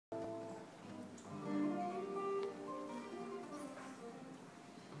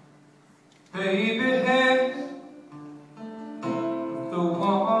baby head, the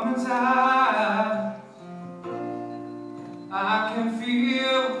woman's eyes. I can feel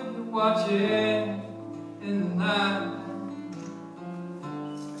you watching in the night,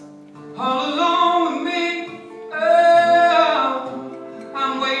 all alone with me. Oh,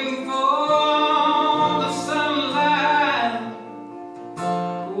 I'm waiting for the sunlight.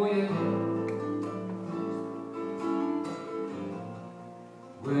 Oh yeah.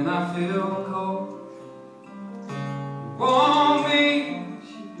 When I feel cold, you warm me.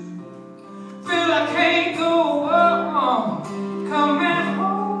 Feel I can't go on. Come and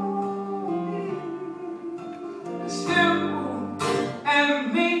hold me. It's you and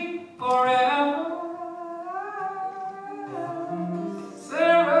me forever.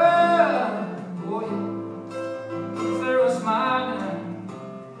 Sara, oh yeah, Sara smiling.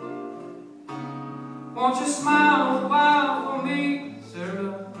 Won't you smile a while for me, Sara?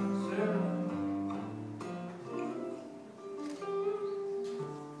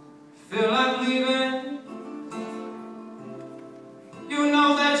 Feel like leaving, you know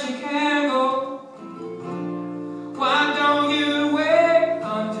that you can't go. Why don't you wait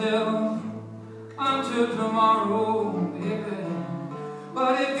until tomorrow, baby?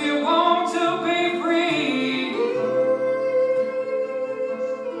 But if you want to be free,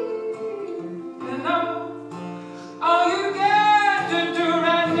 you know, all you got to do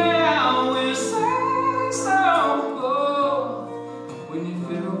right now is say so. Oh, when you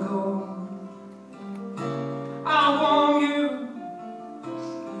feel cold, I want you.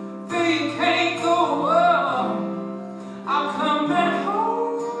 Feel you can't go up, I'll come and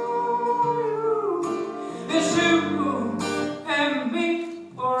hold you. It's you and me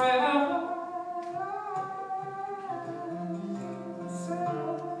forever.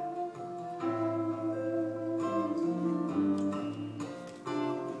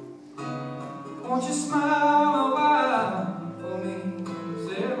 Won't you smile a while for me,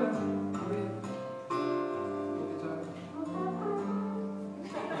 Sara?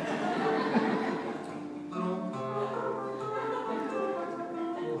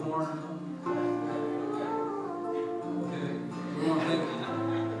 Okay, we want to thank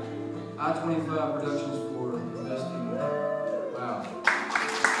I-25 Productions for investing. Wow.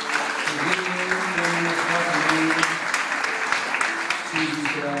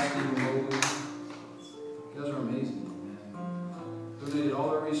 You guys are amazing, man. Donated all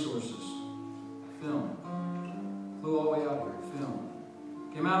their resources. Film. Flew all the way out here. Film.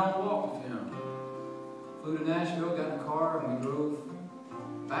 Came out on a walk to film. Flew to Nashville, got in a car, and we drove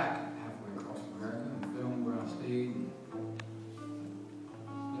back halfway across America and filmed where I stayed and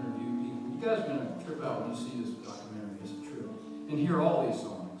interviewed people. You guys are going to trip out when you see this documentary. It's a trip. And hear all these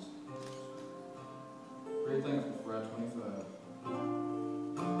songs. Very thankful for I-25.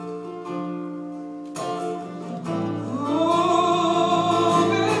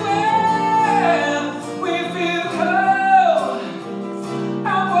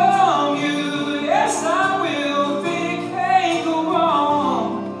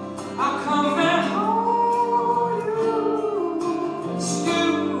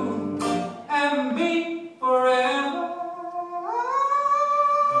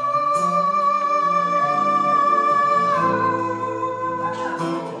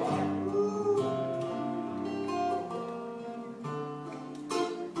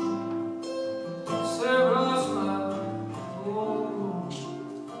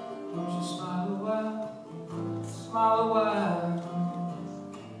 Smile a while.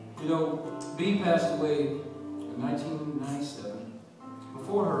 You know, Bee passed away in 1997.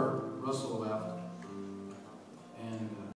 Before her, Russell left.